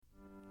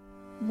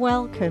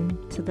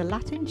Welcome to the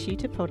Latin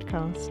Tutor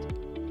Podcast.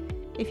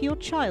 If your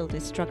child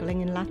is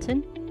struggling in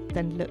Latin,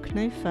 then look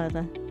no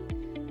further.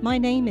 My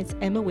name is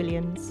Emma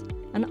Williams,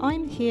 and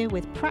I'm here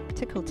with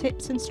practical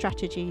tips and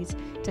strategies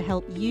to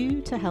help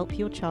you to help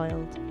your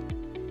child.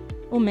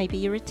 Or maybe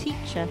you're a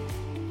teacher,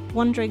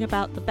 wondering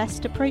about the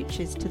best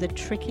approaches to the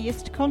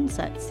trickiest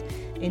concepts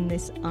in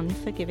this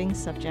unforgiving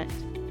subject.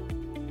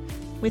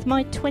 With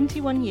my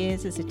 21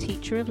 years as a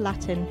teacher of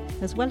Latin,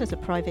 as well as a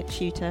private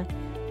tutor,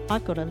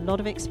 I've got a lot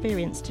of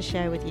experience to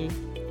share with you.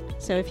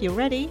 So if you're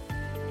ready,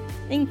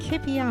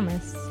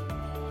 incipiamus.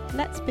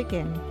 Let's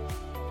begin.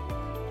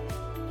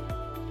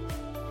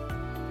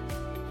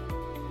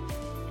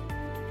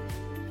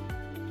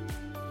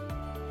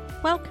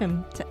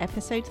 Welcome to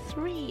episode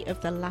 3 of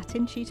the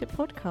Latin Tutor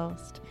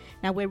Podcast.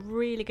 Now we're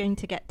really going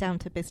to get down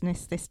to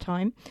business this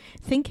time,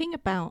 thinking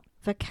about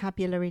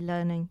vocabulary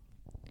learning.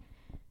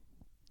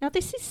 Now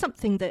this is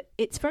something that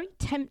it's very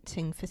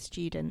tempting for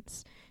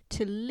students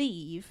to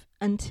leave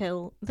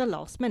until the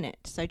last minute,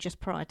 so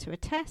just prior to a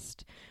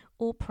test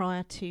or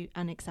prior to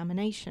an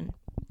examination.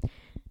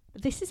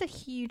 This is a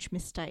huge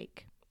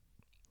mistake.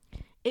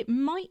 It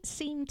might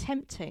seem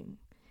tempting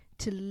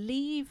to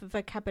leave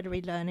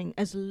vocabulary learning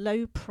as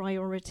low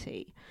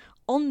priority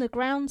on the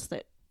grounds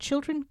that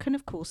children can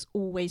of course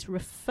always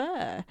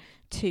refer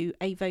to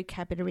a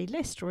vocabulary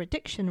list or a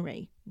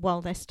dictionary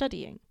while they're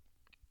studying.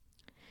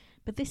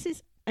 But this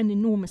is an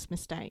enormous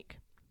mistake.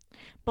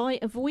 By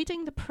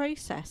avoiding the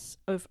process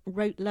of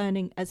rote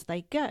learning as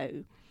they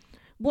go,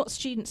 what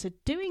students are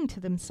doing to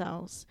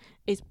themselves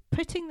is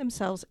putting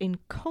themselves in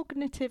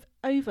cognitive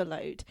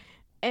overload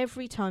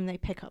every time they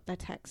pick up their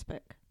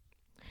textbook.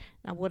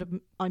 Now, what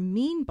I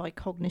mean by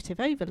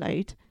cognitive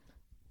overload,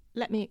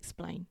 let me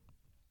explain.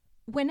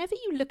 Whenever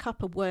you look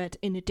up a word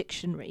in a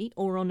dictionary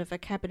or on a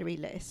vocabulary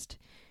list,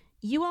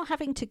 you are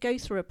having to go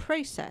through a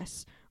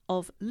process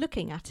of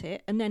looking at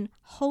it and then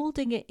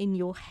holding it in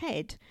your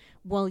head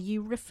while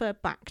you refer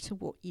back to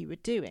what you were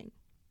doing.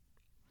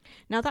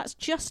 Now that's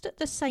just at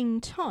the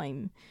same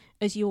time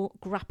as you're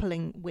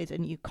grappling with a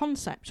new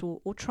concept or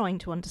trying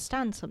to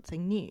understand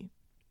something new.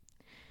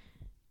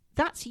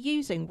 That's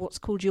using what's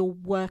called your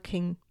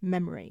working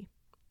memory.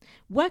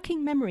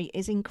 Working memory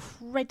is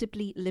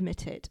incredibly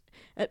limited.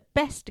 At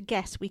best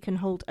guess, we can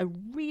hold a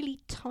really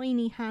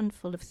tiny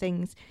handful of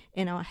things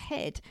in our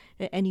head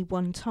at any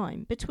one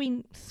time,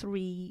 between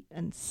 3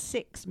 and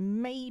 6,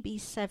 maybe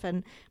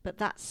 7, but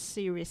that's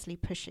seriously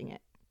pushing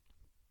it.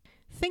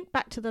 Think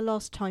back to the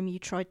last time you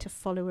tried to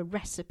follow a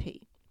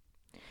recipe.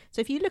 So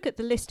if you look at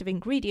the list of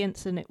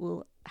ingredients and it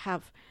will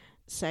have,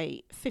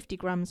 say, 50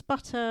 grams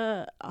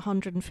butter,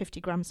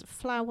 150 grams of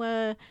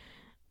flour,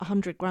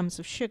 100 grams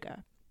of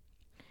sugar.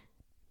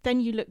 Then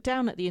you look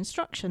down at the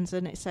instructions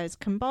and it says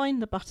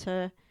combine the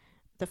butter,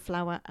 the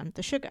flour and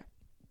the sugar.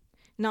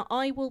 Now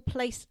I will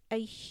place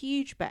a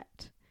huge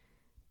bet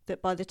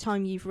that by the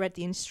time you've read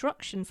the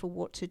instruction for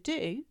what to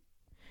do,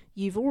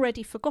 you've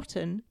already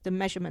forgotten the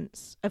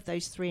measurements of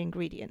those 3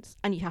 ingredients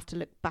and you have to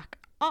look back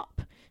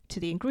up to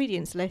the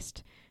ingredients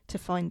list to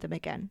find them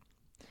again.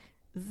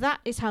 That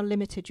is how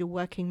limited your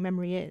working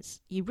memory is.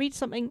 You read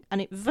something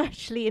and it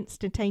virtually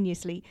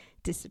instantaneously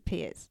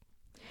disappears.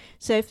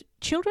 So if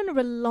children are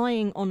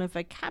relying on a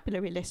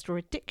vocabulary list or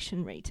a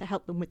dictionary to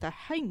help them with their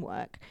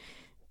homework,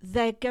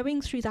 they're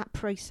going through that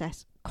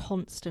process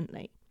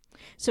constantly.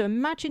 So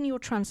imagine you're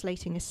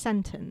translating a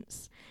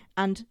sentence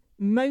and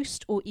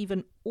most or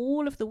even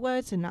all of the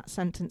words in that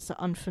sentence are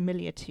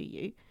unfamiliar to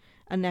you,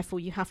 and therefore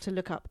you have to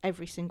look up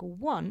every single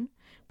one.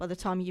 By the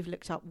time you've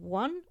looked up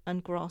one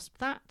and grasped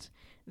that,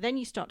 then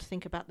you start to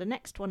think about the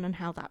next one and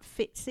how that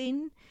fits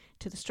in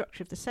to the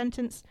structure of the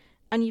sentence,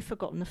 and you've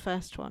forgotten the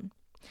first one.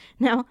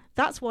 Now,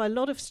 that's why a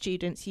lot of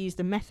students use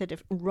the method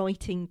of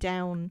writing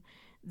down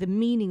the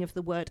meaning of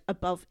the word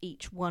above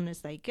each one as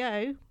they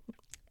go.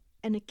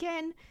 And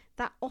again,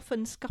 that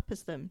often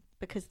scuppers them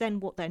because then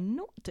what they're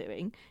not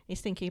doing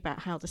is thinking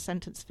about how the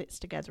sentence fits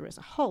together as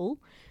a whole,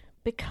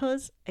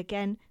 because,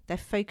 again, they're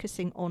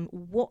focusing on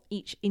what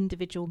each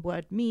individual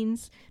word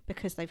means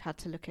because they've had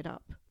to look it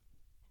up.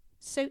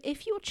 So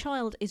if your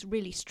child is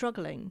really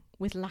struggling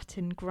with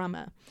Latin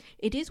grammar,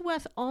 it is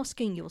worth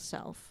asking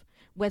yourself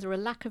whether a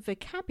lack of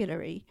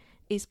vocabulary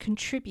is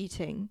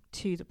contributing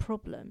to the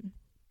problem.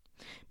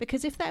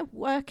 Because if their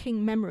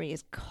working memory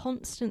is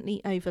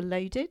constantly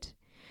overloaded,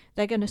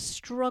 they're going to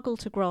struggle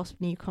to grasp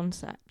new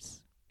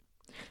concepts.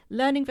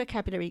 Learning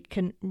vocabulary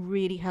can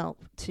really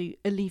help to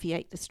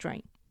alleviate the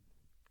strain.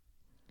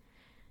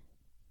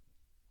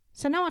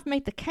 So now I've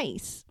made the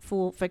case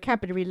for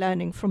vocabulary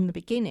learning from the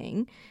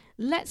beginning,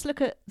 let's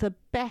look at the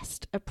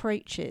best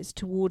approaches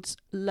towards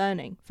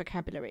learning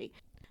vocabulary.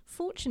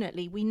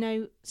 Fortunately, we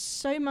know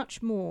so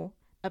much more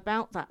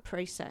about that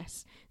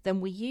process than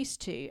we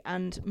used to,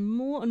 and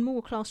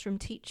more classroom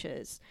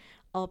teachers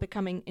are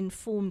becoming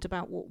informed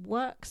about what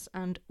works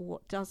and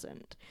what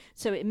doesn't.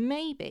 So it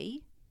may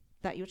be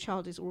that your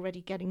child is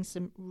already getting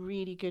some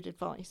really good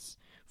advice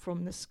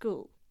from the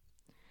school.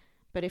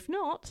 But if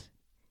not,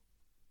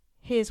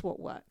 here's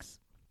what works.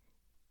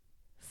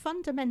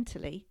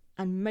 Fundamentally,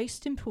 And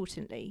most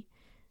importantly,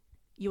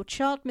 your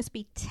child must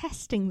be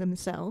testing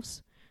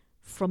themselves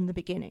from the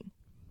beginning.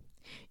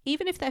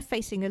 Even if they're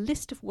facing a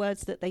list of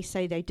words that they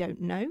say they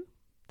don't know,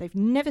 they've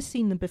never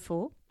seen them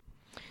before,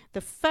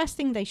 the first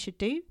thing they should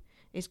do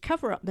is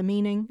cover up the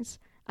meanings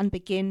and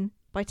begin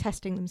by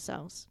testing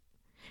themselves.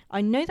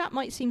 I know that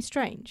might seem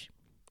strange,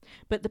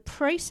 but the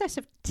process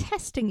of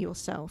testing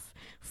yourself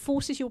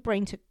forces your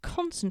brain to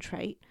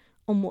concentrate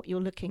on what you're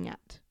looking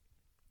at.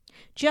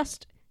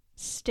 Just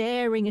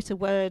staring at a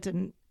word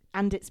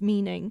and its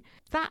meaning,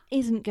 that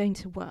isn't going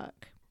to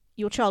work.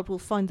 Your child will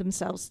find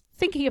themselves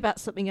thinking about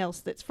something else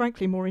that's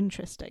frankly more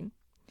interesting.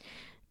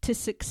 To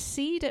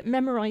succeed at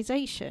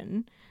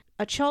memorization,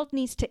 a child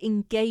needs to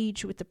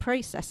engage with the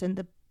process, and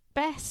the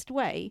best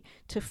way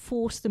to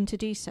force them to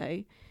do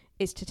so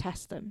is to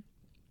test them.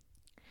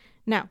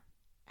 Now,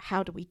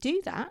 how do we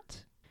do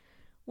that?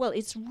 Well,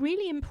 it's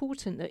really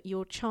important that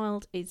your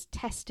child is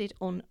tested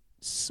on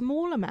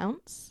small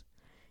amounts,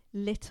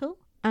 little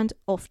and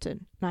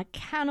often. And I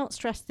cannot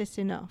stress this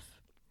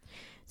enough.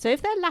 So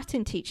if their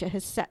Latin teacher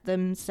has set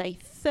them, say,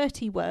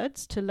 30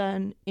 words to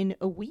learn in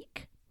a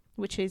week,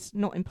 which is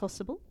not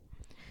impossible,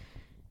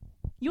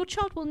 your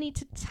child will need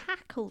to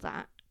tackle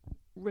that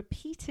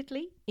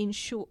repeatedly in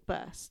short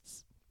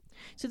bursts.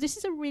 So this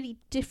is a really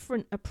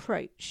different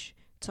approach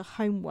to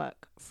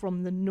homework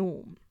from the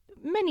norm.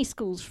 Many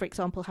schools, for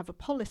example, have a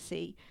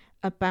policy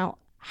about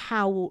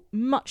how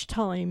much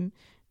time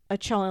a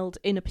child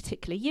in a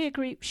particular year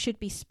group should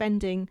be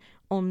spending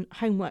on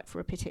homework for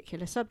a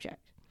particular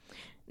subject.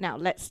 Now,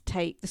 let's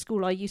take the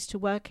school I used to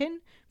work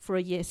in. For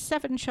a year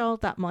 7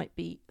 child, that might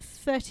be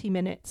 30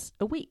 minutes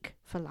a week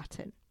for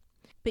Latin.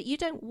 But you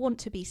don't want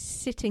to be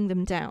sitting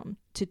them down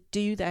to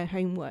do their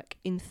homework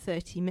in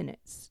 30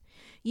 minutes.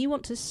 You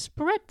want to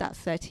spread that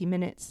 30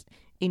 minutes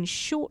in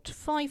short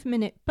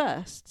 5-minute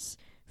bursts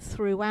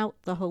throughout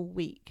the whole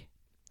week.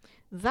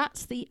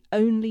 That's the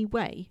only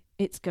way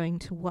it's going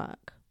to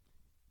work.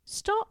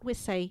 Start with,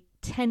 say,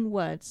 10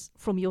 words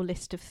from your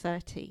list of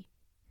 30.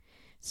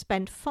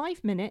 Spend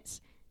 5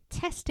 minutes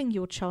testing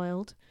your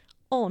child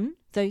on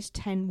those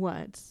 10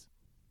 words.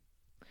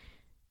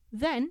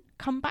 Then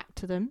come back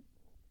to them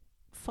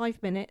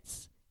 5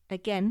 minutes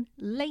again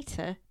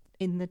later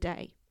in the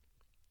day.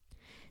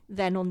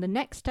 Then on the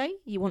next day,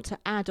 you want to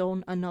add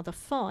on another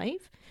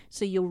 5.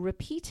 So you're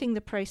repeating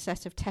the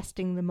process of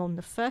testing them on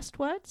the first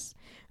words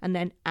and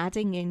then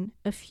adding in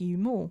a few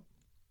more.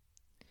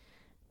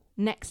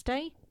 Next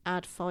day,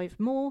 add 5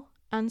 more,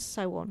 and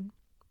so on.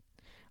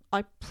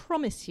 I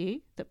promise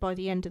you that by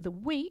the end of the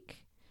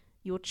week,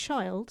 your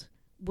child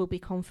will be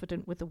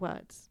confident with the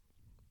words.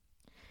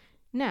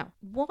 Now,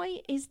 why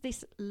is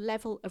this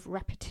level of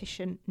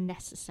repetition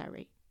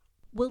necessary?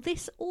 Well,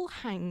 this all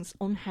hangs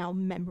on how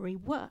memory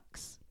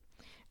works.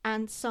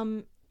 And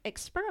some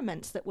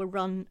experiments that were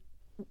run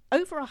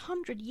over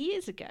 100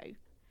 years ago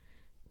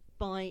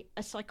by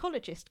a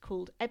psychologist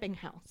called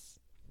Ebbinghaus.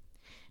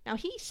 Now,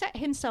 he set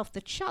himself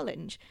the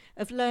challenge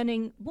of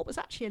learning what was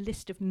actually a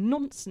list of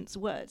nonsense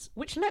words,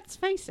 which, let's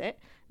face it,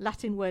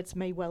 Latin words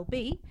may well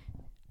be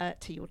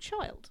to your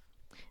child.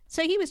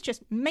 So he was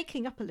just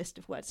making up a list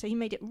of words. So he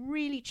made it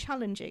really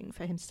challenging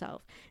for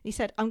himself. And he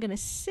said, I'm going to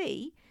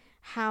see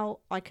how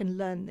I can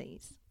learn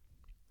these.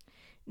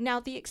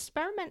 Now, the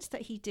experiments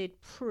that he did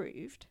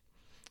proved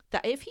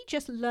that if he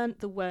just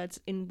learnt the words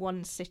in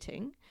one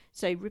sitting,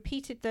 so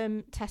repeated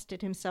them,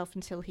 tested himself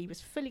until he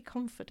was fully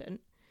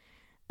confident,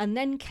 and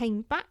then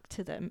came back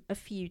to them a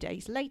few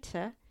days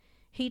later,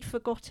 he'd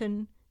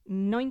forgotten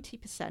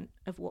 90%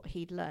 of what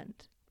he'd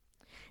learned.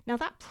 Now,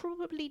 that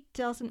probably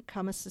doesn't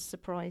come as a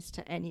surprise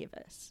to any of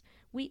us.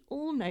 We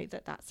all know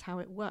that that's how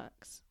it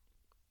works.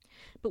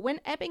 But when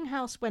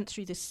Ebbinghaus went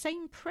through the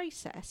same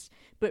process,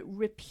 but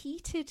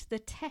repeated the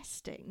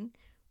testing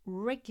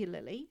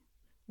regularly,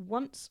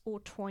 once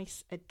or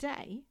twice a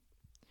day,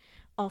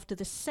 after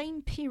the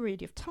same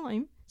period of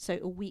time, so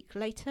a week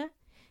later,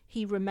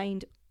 he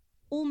remained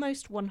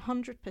almost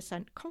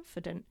 100%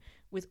 confident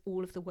with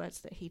all of the words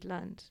that he'd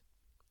learned.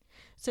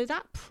 So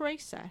that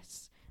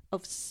process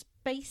of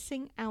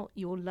spacing out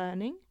your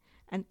learning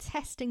and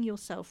testing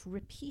yourself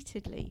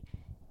repeatedly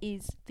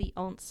is the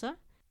answer,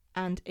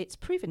 and it's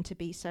proven to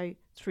be so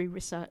through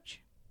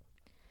research.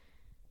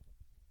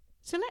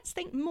 So let's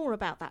think more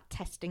about that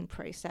testing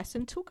process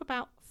and talk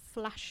about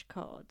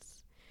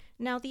flashcards.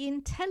 Now, the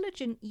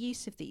intelligent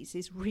use of these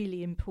is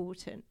really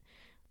important.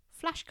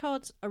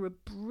 Flashcards are a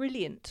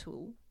brilliant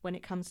tool when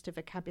it comes to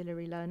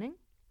vocabulary learning.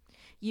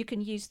 You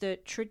can use the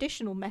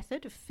traditional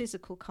method of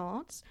physical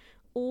cards,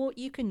 or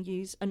you can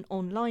use an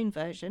online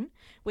version,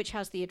 which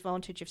has the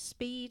advantage of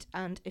speed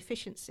and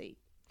efficiency.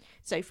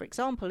 So, for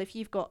example, if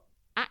you've got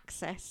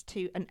access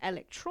to an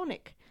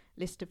electronic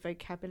list of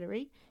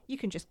vocabulary, you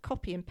can just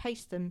copy and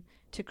paste them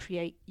to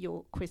create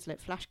your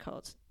Quizlet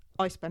flashcards.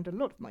 I spend a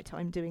lot of my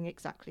time doing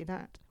exactly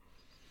that.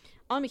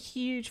 I'm a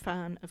huge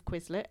fan of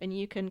Quizlet, and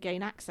you can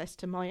gain access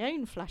to my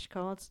own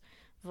flashcards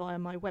via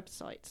my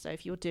website. So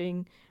if you're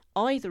doing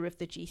either of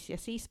the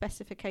GCSE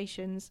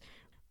specifications,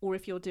 or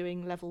if you're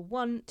doing level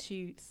 1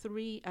 to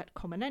 3 at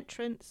Common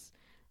Entrance,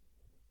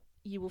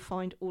 you will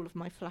find all of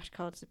my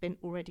flashcards have been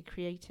already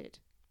created.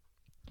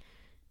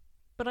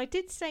 But I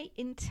did say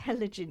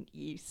intelligent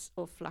use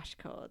of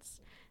flashcards.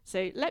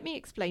 So let me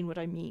explain what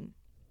I mean.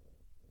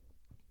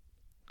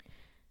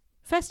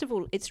 First of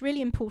all, it's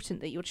really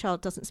important that your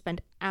child doesn't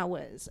spend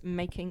hours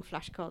making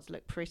flashcards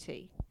look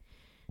pretty.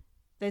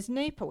 There's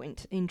no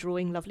point in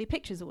drawing lovely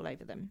pictures all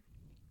over them.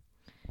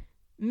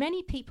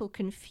 Many people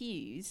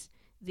confuse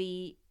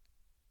the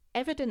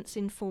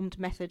evidence-informed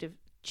method of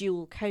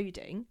dual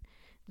coding,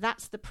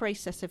 that's the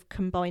process of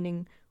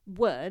combining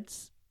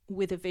words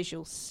with a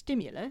visual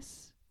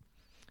stimulus,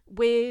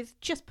 with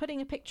just putting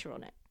a picture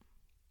on it.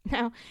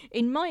 Now,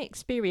 in my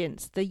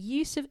experience, the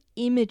use of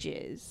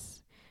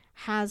images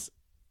has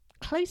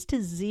close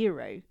to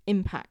zero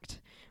impact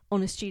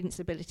on a student's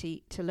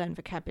ability to learn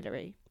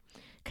vocabulary,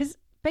 because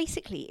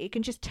basically it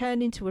can just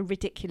turn into a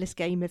ridiculous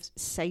game of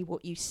say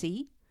what you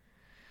see.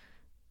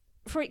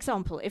 For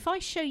example, if I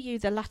show you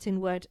the Latin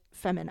word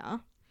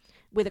femina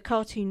with a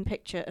cartoon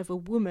picture of a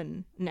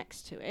woman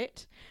next to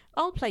it,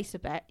 I'll place a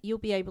bet you'll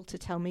be able to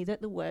tell me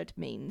that the word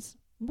means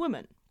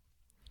woman.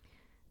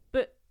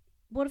 But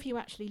what have you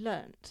actually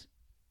learnt?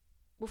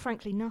 Well,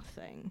 frankly,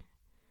 nothing.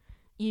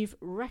 You've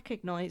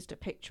recognised a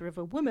picture of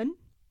a woman,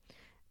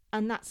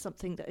 and that's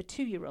something that a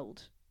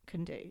 2-year-old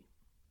can do.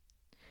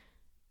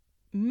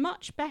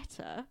 Much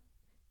better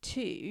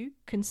to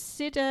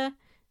consider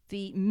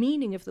the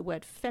meaning of the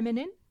word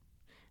feminine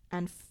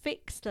and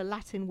fix the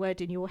Latin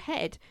word in your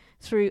head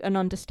through an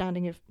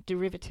understanding of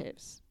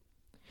derivatives.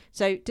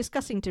 So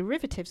discussing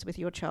derivatives with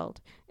your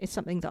child is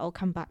something that I'll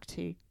come back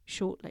to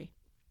shortly.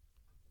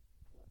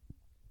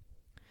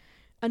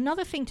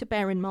 Another thing to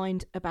bear in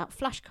mind about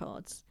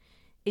flashcards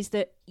is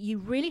that you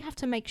really have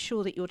to make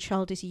sure that your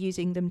child is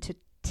using them to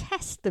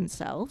test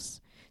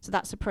themselves. So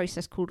that's a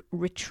process called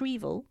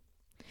retrieval,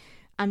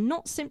 and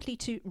not simply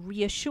to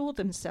reassure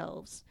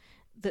themselves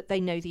that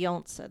they know the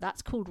answer.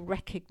 That's called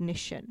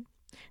recognition.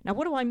 Now,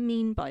 what do I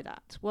mean by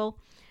that? Well,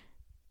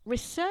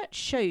 research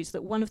shows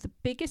that one of the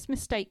biggest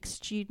mistakes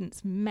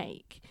students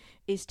make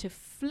is to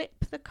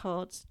flip the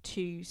cards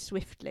too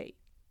swiftly.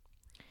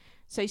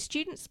 So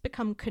students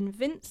become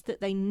convinced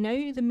that they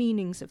know the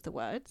meanings of the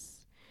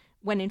words,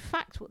 when in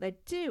fact what they're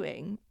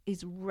doing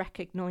is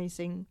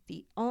recognising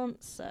the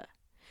answer.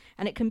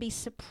 And it can be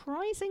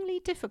surprisingly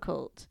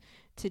difficult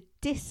to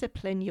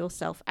discipline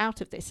yourself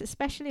out of this,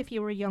 especially if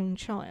you're a young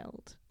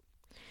child.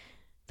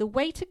 The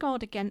way to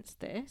guard against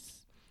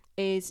this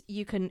is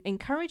you can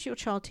encourage your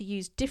child to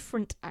use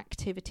different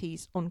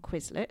activities on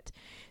Quizlet.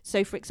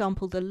 So, for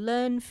example, the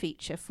Learn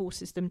feature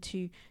forces them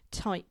to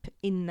type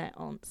in their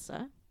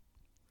answer.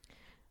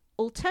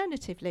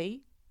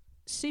 Alternatively,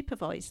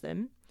 supervise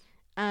them,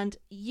 and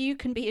you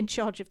can be in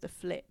charge of the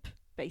flip,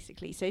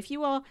 basically. So if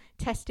you are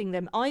testing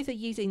them either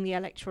using the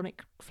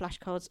electronic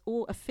flashcards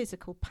or a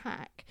physical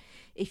pack,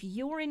 if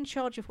you're in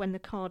charge of when the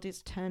card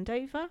is turned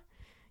over,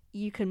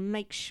 you can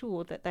make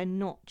sure that they're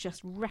not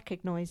just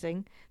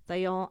recognising,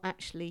 they are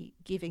actually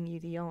giving you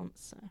the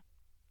answer.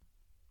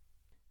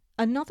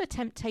 Another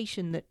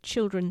temptation that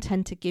children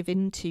tend to give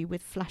into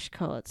with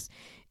flashcards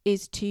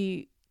is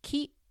to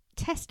keep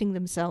testing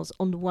themselves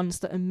on the ones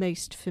that are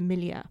most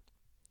familiar.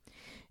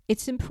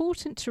 It's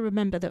important to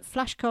remember that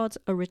flashcards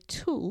are a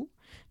tool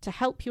to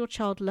help your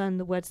child learn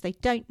the words they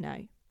don't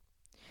know.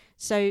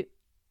 So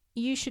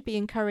you should be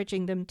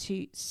encouraging them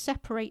to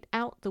separate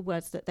out the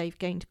words that they've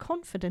gained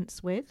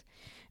confidence with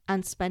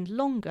and spend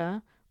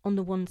longer on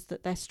the ones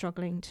that they're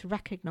struggling to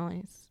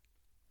recognise.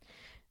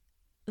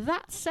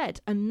 That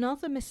said,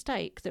 another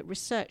mistake that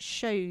research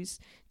shows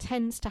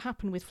tends to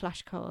happen with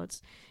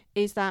flashcards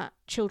is that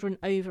children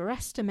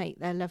overestimate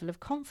their level of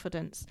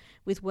confidence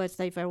with words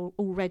they've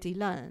already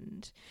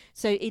learned.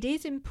 So it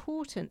is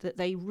important that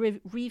they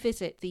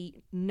revisit the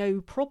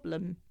no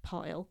problem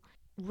pile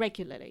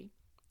regularly.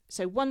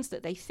 So ones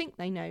that they think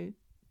they know,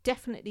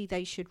 definitely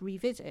they should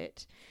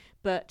revisit,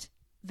 but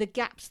the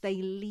gaps they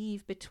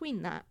leave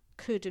between that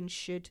could and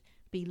should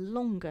be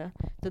longer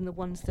than the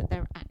ones that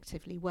they're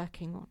actively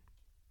working on.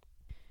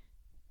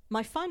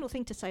 My final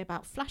thing to say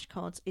about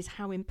flashcards is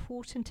how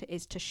important it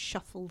is to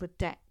shuffle the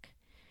deck.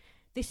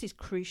 This is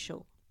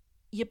crucial.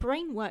 Your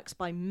brain works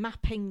by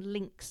mapping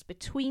links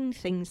between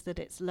things that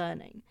it's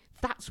learning.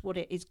 That's what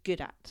it is good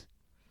at.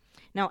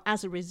 Now,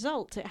 as a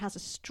result, it has a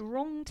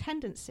strong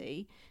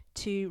tendency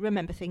to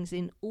remember things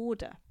in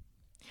order.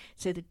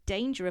 So the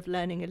danger of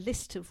learning a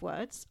list of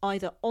words,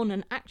 either on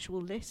an actual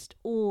list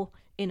or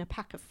in a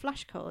pack of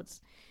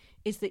flashcards,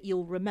 is that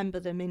you'll remember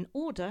them in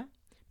order,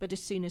 but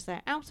as soon as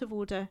they're out of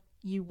order,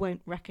 you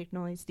won't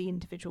recognise the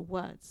individual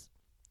words.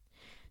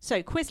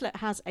 So Quizlet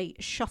has a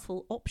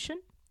shuffle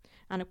option,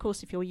 and of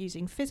course if you're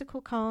using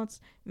physical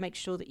cards, make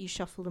sure that you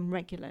shuffle them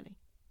regularly.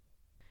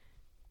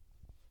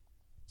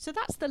 So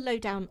that's the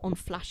lowdown on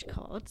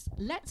flashcards.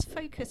 Let's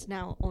focus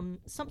now on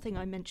something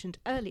I mentioned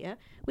earlier,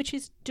 which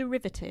is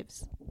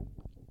derivatives.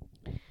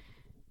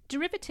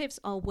 Derivatives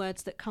are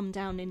words that come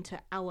down into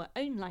our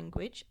own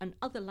language and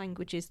other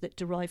languages that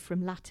derive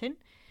from Latin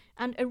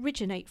and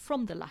originate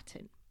from the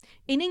Latin.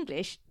 In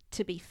English,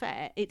 to be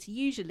fair, it's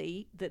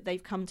usually that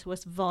they've come to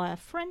us via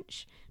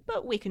French,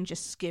 but we can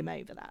just skim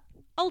over that.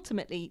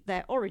 Ultimately,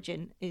 their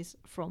origin is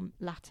from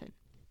Latin.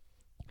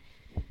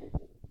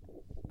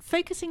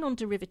 Focusing on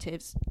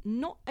derivatives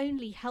not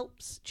only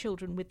helps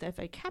children with their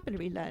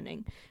vocabulary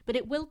learning, but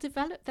it will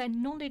develop their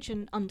knowledge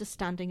and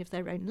understanding of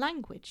their own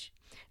language,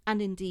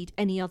 and indeed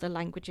any other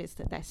languages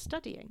that they're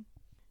studying.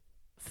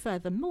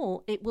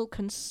 Furthermore, it will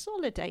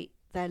consolidate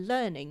their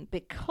learning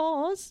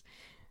because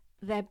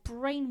their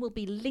brain will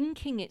be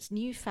linking its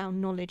newfound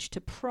knowledge to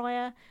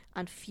prior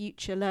and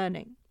future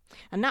learning,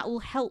 and that all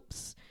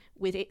helps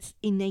with its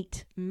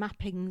innate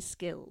mapping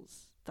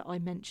skills that I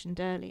mentioned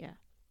earlier.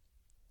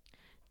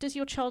 Does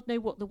your child know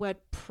what the word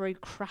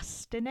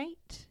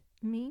procrastinate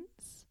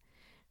means?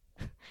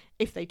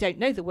 If they don't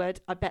know the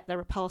word, I bet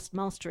they're a past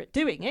master at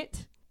doing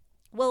it.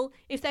 Well,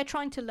 if they're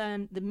trying to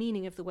learn the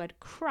meaning of the word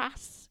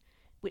cras,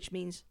 which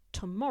means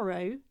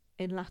tomorrow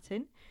in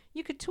Latin,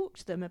 you could talk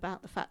to them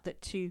about the fact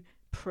that to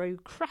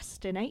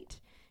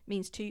procrastinate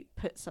means to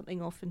put something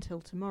off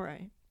until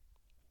tomorrow.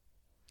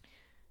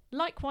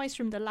 Likewise,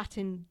 from the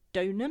Latin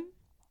donum,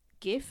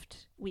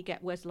 gift, we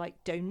get words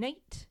like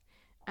donate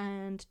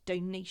and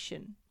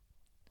donation.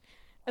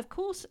 Of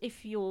course,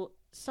 if your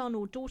son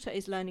or daughter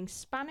is learning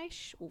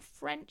Spanish or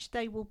French,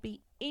 there will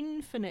be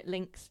infinite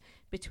links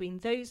between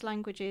those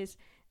languages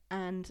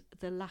and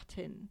the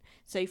Latin.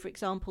 So, for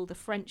example, the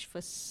French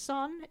for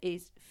son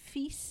is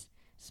fils,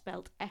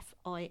 spelled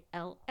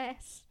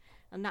F-I-L-S,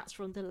 and that's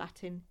from the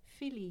Latin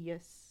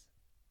filius.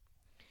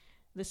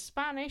 The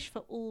Spanish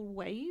for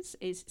always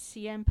is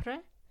siempre,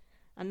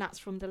 and that's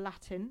from the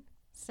Latin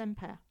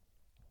semper.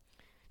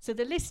 So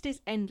the list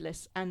is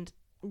endless and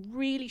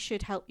really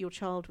should help your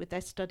child with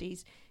their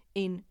studies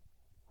in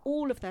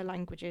all of their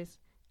languages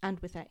and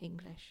with their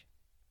English.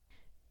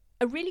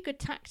 A really good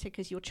tactic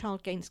as your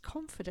child gains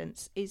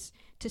confidence is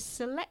to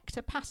select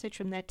a passage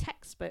from their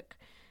textbook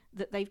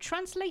that they've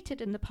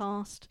translated in the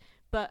past,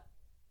 but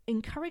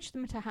encourage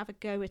them to have a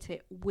go at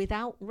it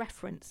without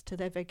reference to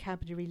their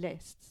vocabulary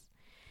lists.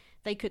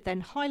 They could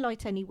then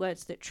highlight any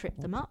words that trip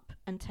them up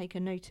and take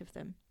a note of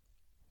them.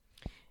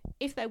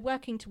 If they're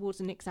working towards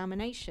an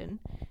examination,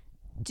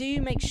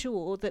 do make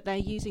sure that they're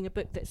using a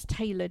book that's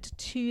tailored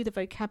to the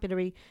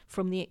vocabulary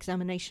from the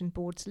examination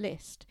board's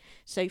list.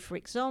 So, for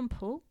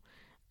example,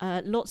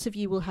 lots of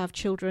you will have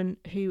children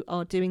who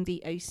are doing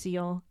the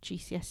OCR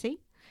GCSE,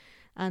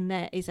 and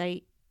there is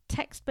a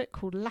textbook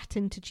called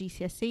Latin to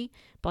GCSE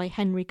by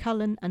Henry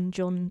Cullen and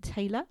John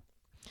Taylor.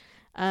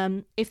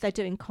 If they're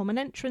doing Common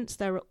Entrance,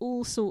 there are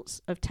all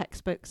sorts of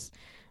textbooks,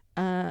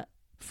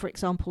 for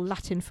example,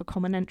 Latin for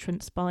Common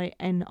Entrance by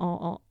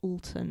N.R.R.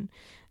 Alton.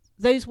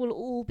 Those will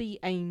all be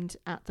aimed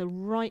at the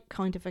right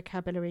kind of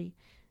vocabulary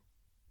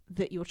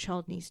that your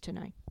child needs to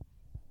know.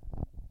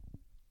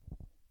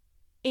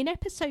 In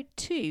episode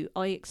 2,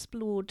 I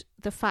explored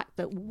the fact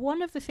that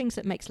one of the things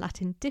that makes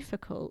Latin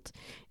difficult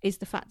is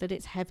the fact that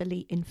it's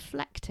heavily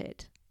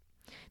inflected.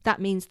 That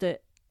means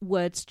that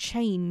words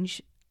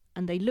change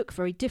and they look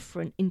very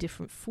different in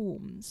different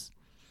forms.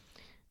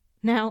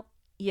 Now,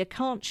 you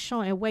can't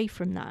shy away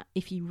from that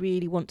if you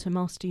really want to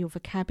master your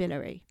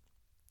vocabulary.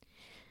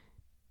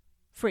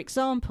 For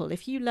example,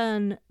 if you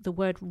learn the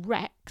word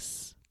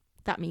rex,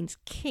 that means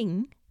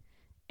king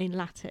in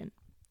Latin.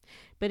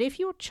 But if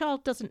your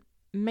child doesn't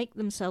make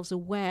themselves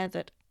aware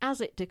that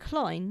as it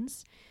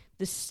declines,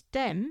 the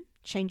stem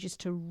changes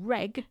to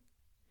reg.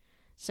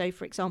 So,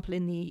 for example,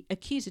 in the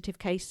accusative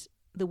case,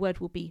 the word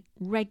will be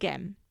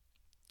regem.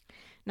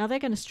 Now, they're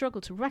going to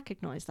struggle to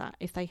recognise that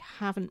if they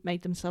haven't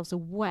made themselves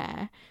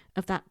aware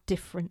of that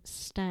different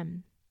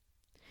stem.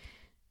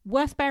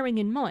 Worth bearing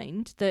in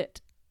mind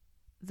that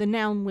the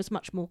noun was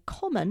much more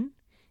common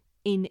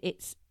in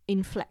its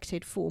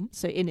inflected form,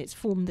 so in its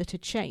form that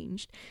had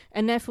changed,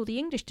 and therefore the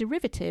English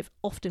derivative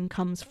often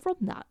comes from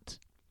that.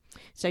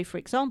 So, for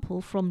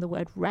example, from the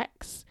word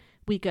rex,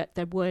 we get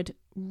the word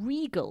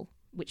regal,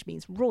 which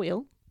means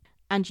royal,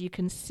 and you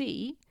can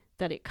see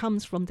that it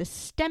comes from the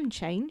stem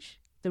change,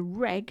 the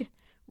reg,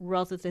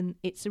 rather than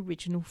its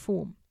original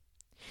form.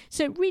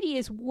 So it really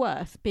is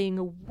worth being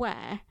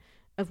aware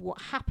of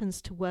what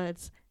happens to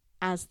words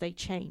as they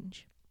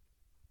change.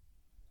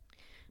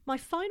 My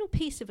final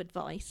piece of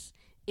advice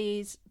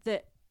is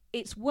that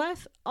it's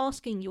worth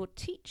asking your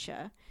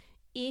teacher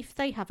if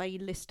they have a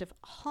list of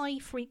high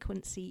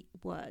frequency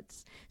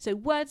words, so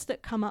words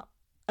that come up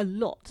a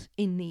lot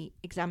in the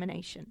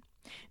examination.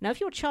 Now, if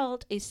your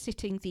child is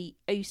sitting the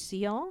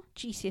OCR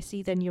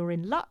GCSE, then you're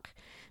in luck,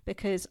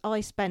 because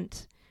I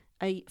spent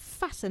a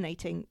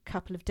fascinating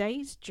couple of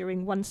days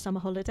during one summer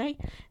holiday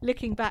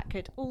looking back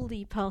at all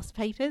the past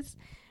papers,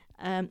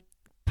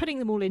 putting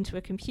them all into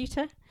a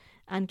computer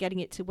and getting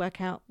it to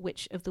work out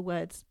which of the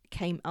words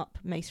came up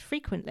most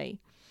frequently.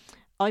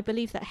 I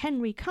believe that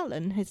Henry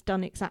Cullen has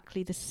done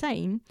exactly the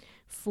same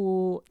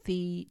for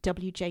the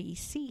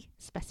WJEC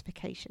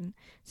specification.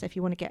 So if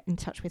you want to get in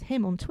touch with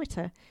him on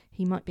Twitter,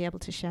 he might be able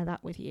to share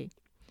that with you.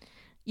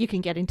 You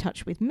can get in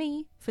touch with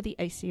me for the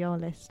OCR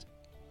list.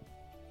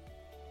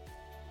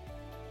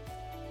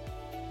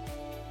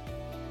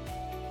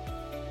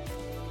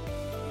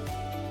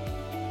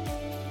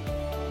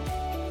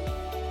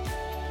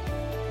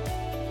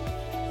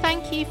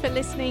 thank you for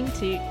listening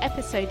to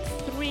episode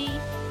 3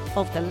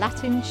 of the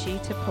Latin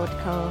Tutor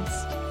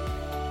podcast.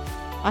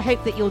 I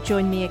hope that you'll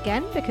join me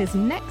again, because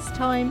next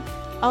time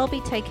I'll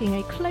be taking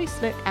a close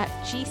look at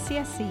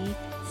GCSE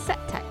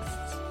set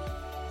texts.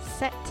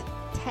 Set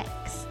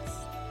texts.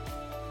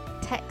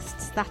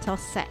 Texts that are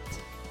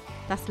set.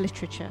 That's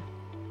literature.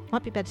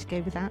 Might be better to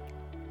go with that.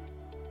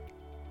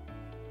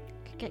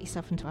 Could get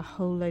yourself into a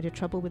whole load of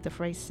trouble with the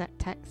phrase set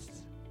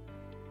texts.